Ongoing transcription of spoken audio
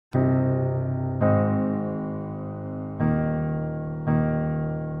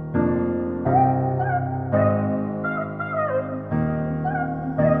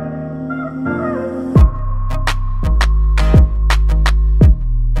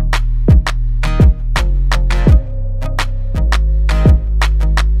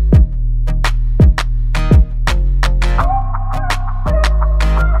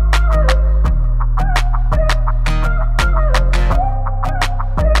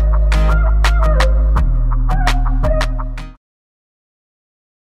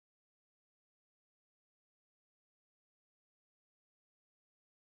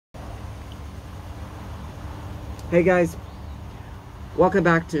Hey guys, welcome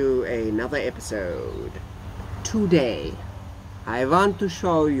back to another episode. Today I want to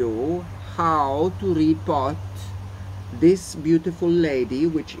show you how to repot this beautiful lady,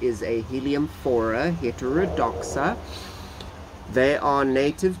 which is a Heliamphora heterodoxa. They are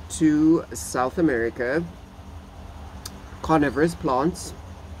native to South America, carnivorous plants.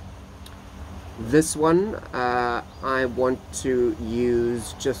 This one I want to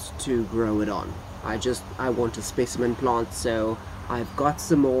use just to grow it on. I want a specimen plant, so I've got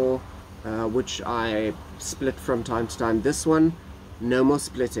some more which I split from time to time. This one, no more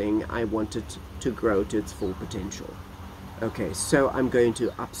splitting. I want it to grow to its full potential. Okay, so I'm going to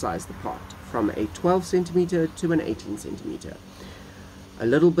upsize the pot from a 12 centimeter to an 18 centimeter. A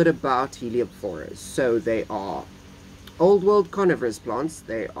little bit about Heliamphoras. So they are old world carnivorous plants.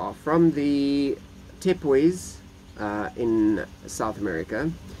 They are from the Tepuis in South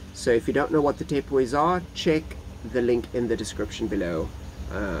America. So if you don't know what the Tepuis are, check the link in the description below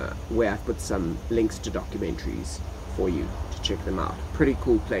where I've put some links to documentaries for you to check them out. Pretty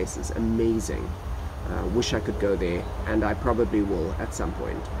cool places, amazing. Wish I could go there, and I probably will at some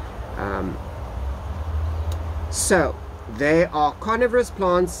point. So they are carnivorous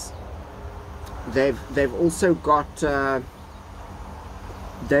plants. They've also got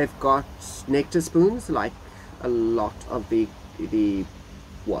nectar spoons, like a lot of the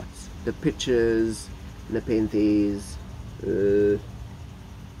pitchers, nepenthes,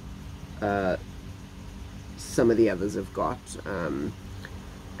 some of the others have got,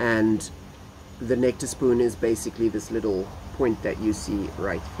 and the nectar spoon is basically this little point that you see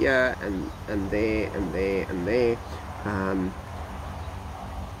right here and there and there and there,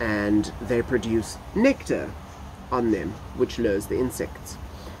 and they produce nectar on them, which lures the insects.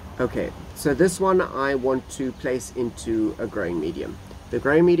 Okay, so this one I want to place into a growing medium. The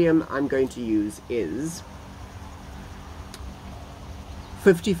growing medium I'm going to use is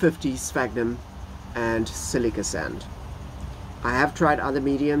 50-50 sphagnum and silica sand. I have tried other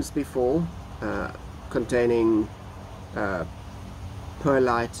mediums before, containing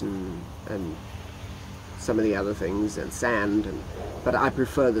perlite and some of the other things, and sand, but I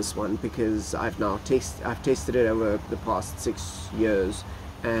prefer this one because I've tasted it over the past 6 years,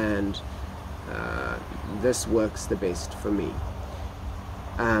 and this works the best for me.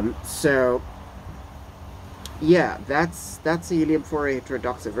 So yeah, that's a Heliamphora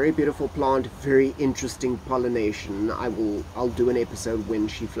heterodoxa, very beautiful plant, very interesting pollination. I'll do an episode when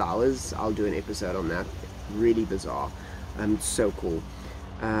she flowers. I'll do an episode on that. Really bizarre, so cool.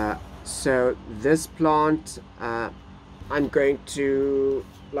 So this plant, I'm going to,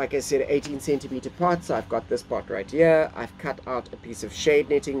 like I said, 18 centimeter pots. I've got this pot right here. I've cut out a piece of shade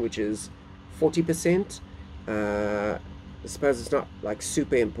netting, which is 40%. I suppose it's not like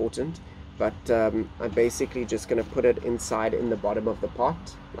super important, but I'm basically just going to put it inside in the bottom of the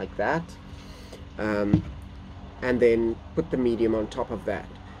pot like that, and then put the medium on top of that.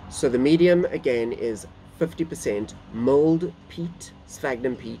 So the medium again is 50% mold peat,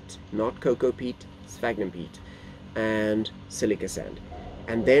 sphagnum peat, not cocoa peat, sphagnum peat, and silica sand.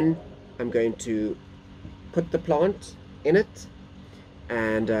 And then I'm going to put the plant in it,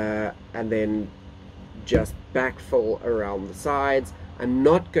 and then just backfill around the sides. I'm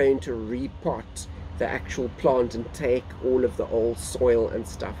not going to repot the actual plant and take all of the old soil and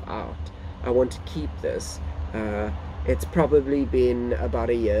stuff out. I want to keep this. It's probably been about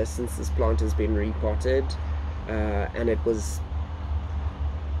a year since this plant has been repotted, and it was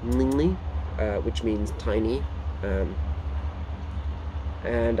mini, which means tiny,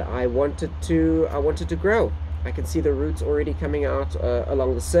 and I wanted to grow. I can see the roots already coming out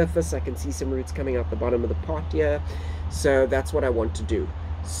along the surface. I can see some roots coming out the bottom of the pot here. So that's what I want to do.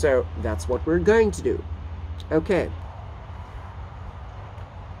 So that's what we're going to do. Okay.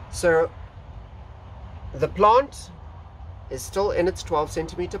 So the plant is still in its 12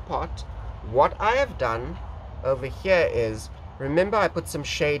 centimeter pot. What I have done over here is, remember I put some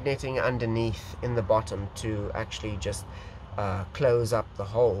shade netting underneath in the bottom to actually just close up the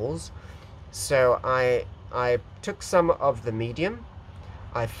holes. So I took some of the medium,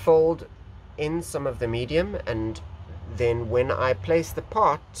 I filled in some of the medium, and then when I place the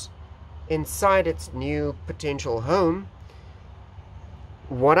pot inside its new potential home,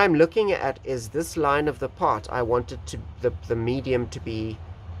 what I'm looking at is this line of the pot. I want it to, the medium to be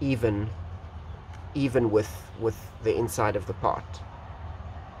even with the inside of the pot.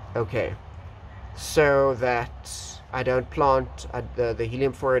 Okay, so that I don't plant, the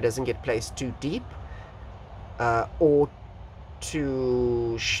Heliamphora doesn't get placed too deep or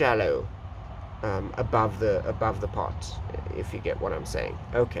too shallow above the pot, if you get what I'm saying.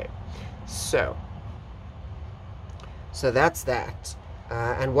 Okay, so So that's that.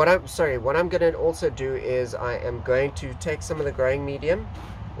 And what I'm going to also do is I am going to take some of the growing medium,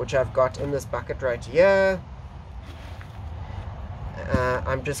 which I've got in this bucket right here.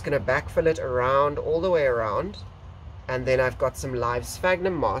 I'm just going to backfill it around, all the way around. And then I've got some live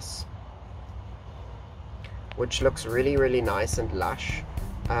sphagnum moss, which looks really, really nice and lush.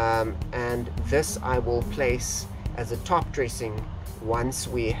 And this I will place as a top dressing once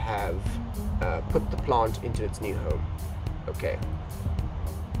we have put the plant into its new home. Okay.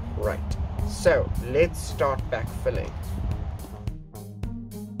 Right, so let's start backfilling.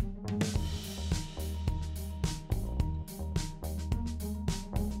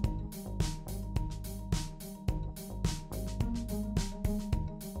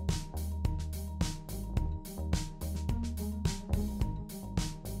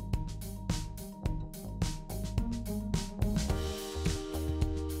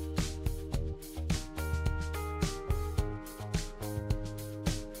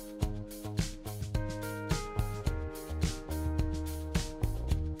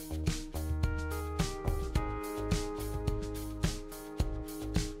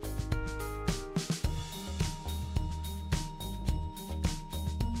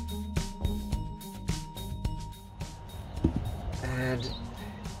 And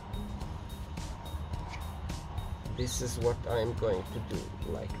this is what I'm going to do,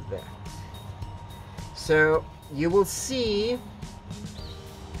 like that. So you will see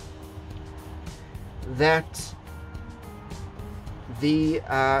that the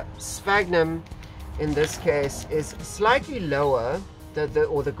sphagnum in this case is slightly lower,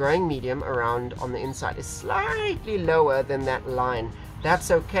 the growing medium around on the inside is slightly lower than that line. That's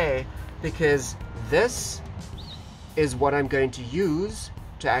okay, because this is what I'm going to use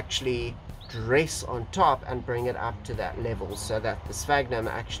to actually dress on top and bring it up to that level, so that the sphagnum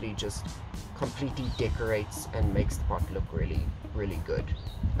actually just completely decorates and makes the pot look really, really good.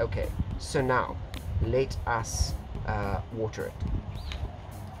 Okay, so now let us water it.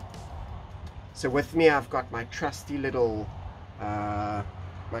 So with me I've got my trusty little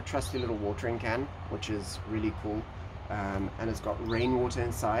watering can, which is really cool, and it's got rainwater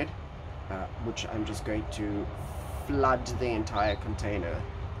inside, which I'm just going to flood the entire container,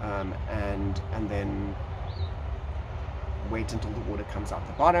 and then wait until the water comes out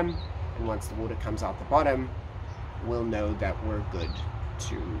the bottom. And once the water comes out the bottom, we'll know that we're good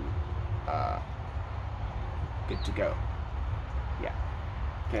to go. Yeah.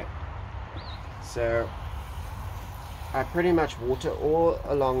 Okay. So I pretty much water all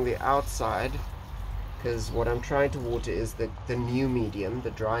along the outside, because what I'm trying to water is the new medium,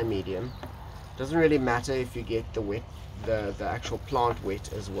 the dry medium. Doesn't really matter if you get the wet, the actual plant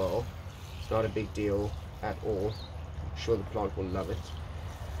wet as well. It's not a big deal at all. I'm sure the plant will love it.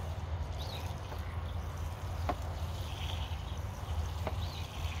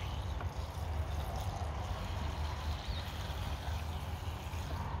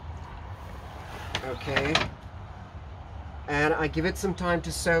 Okay, and I give it some time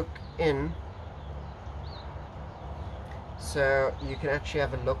to soak in, so you can actually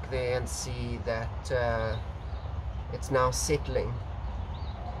have a look there and see that it's now settling,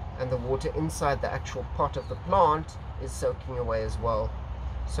 and the water inside the actual pot of the plant is soaking away as well.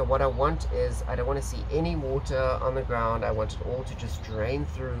 So what I want is, I don't want to see any water on the ground. I want it all to just drain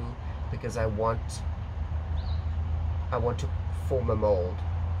through, because I want to form a mold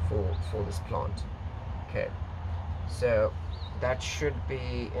for this plant. Okay, so that should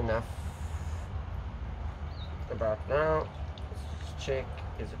be enough about now. Let's check,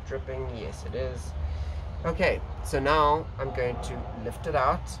 is it dripping? Yes, it is. Okay, so now I'm going to lift it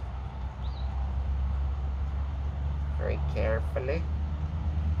out very carefully.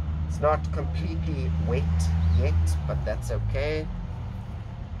 It's not completely wet yet, but that's okay.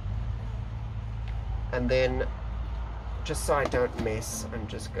 And then, just so I don't mess, I'm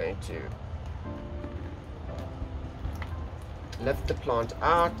just going to lift the plant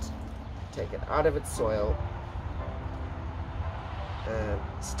out, take it out of its soil, and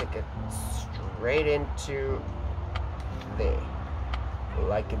stick it straight into there,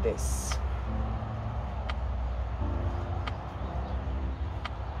 like this.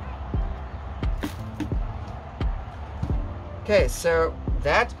 Okay, so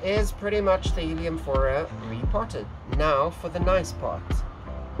that is pretty much the Heliamphora repotted. Now for the nice part.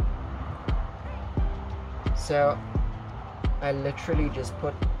 So I literally just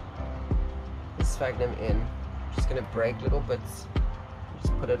put the sphagnum in. I'm just going to break little bits,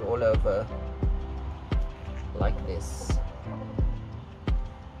 just put it all over like this.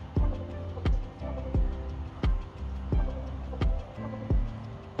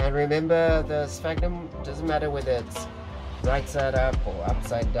 And remember, the sphagnum doesn't matter whether it's right side up or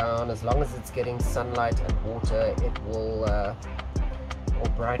upside down, as long as it's getting sunlight and water, it will, or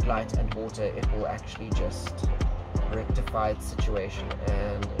bright light and water, it will actually just rectify its situation,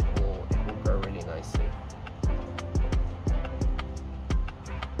 and it will grow really nicely.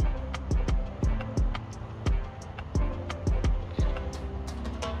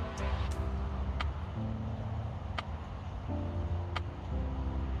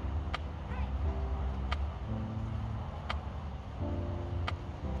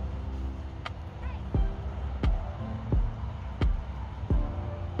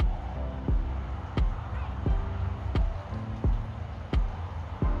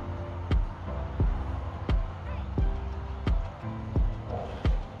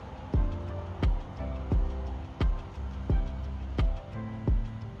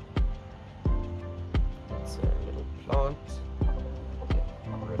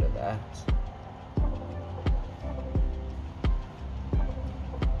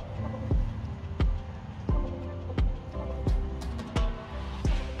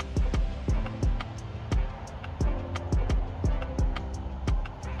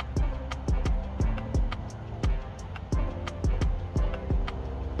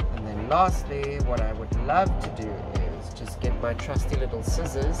 Lastly, what I would love to do is just get my trusty little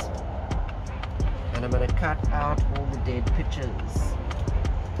scissors, and I'm going to cut out all the dead pitches.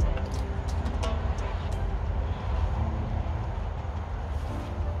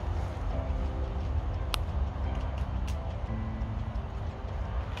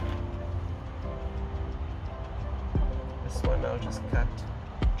 This one I'll just cut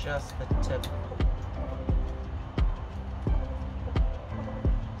just the tip.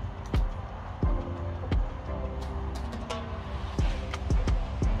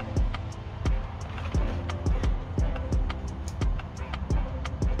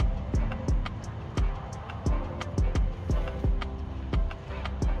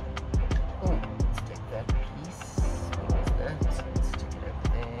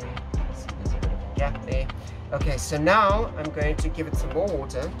 Okay, so now I'm going to give it some more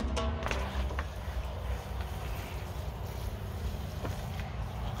water.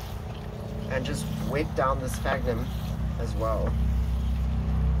 And just wet down the sphagnum as well.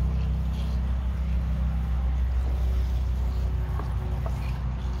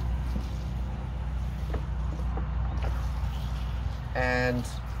 And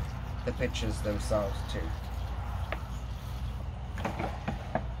the pitches themselves too.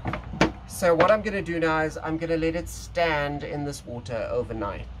 So what I'm going to do now is I'm going to let it stand in this water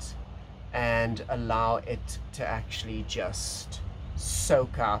overnight and allow it to actually just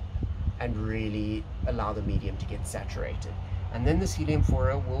soak up and really allow the medium to get saturated. And then this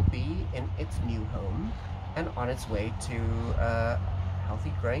Heliamphora will be in its new home and on its way to a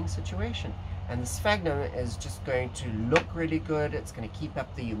healthy growing situation. And the sphagnum is just going to look really good. It's going to keep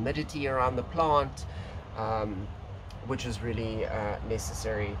up the humidity around the plant, which is really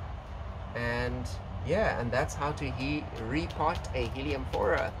necessary. And yeah, and that's how to repot a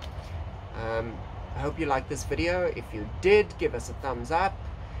Heliamphora. I hope you liked this video. If you did, give us a thumbs up,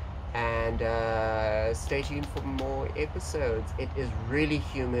 and stay tuned for more episodes. It is really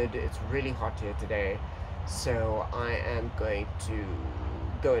humid, it's really hot here today, so I am going to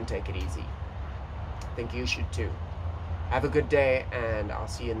go and take it easy. I think you should too. Have a good day, and I'll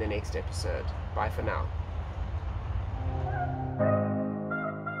see you in the next episode. Bye for now.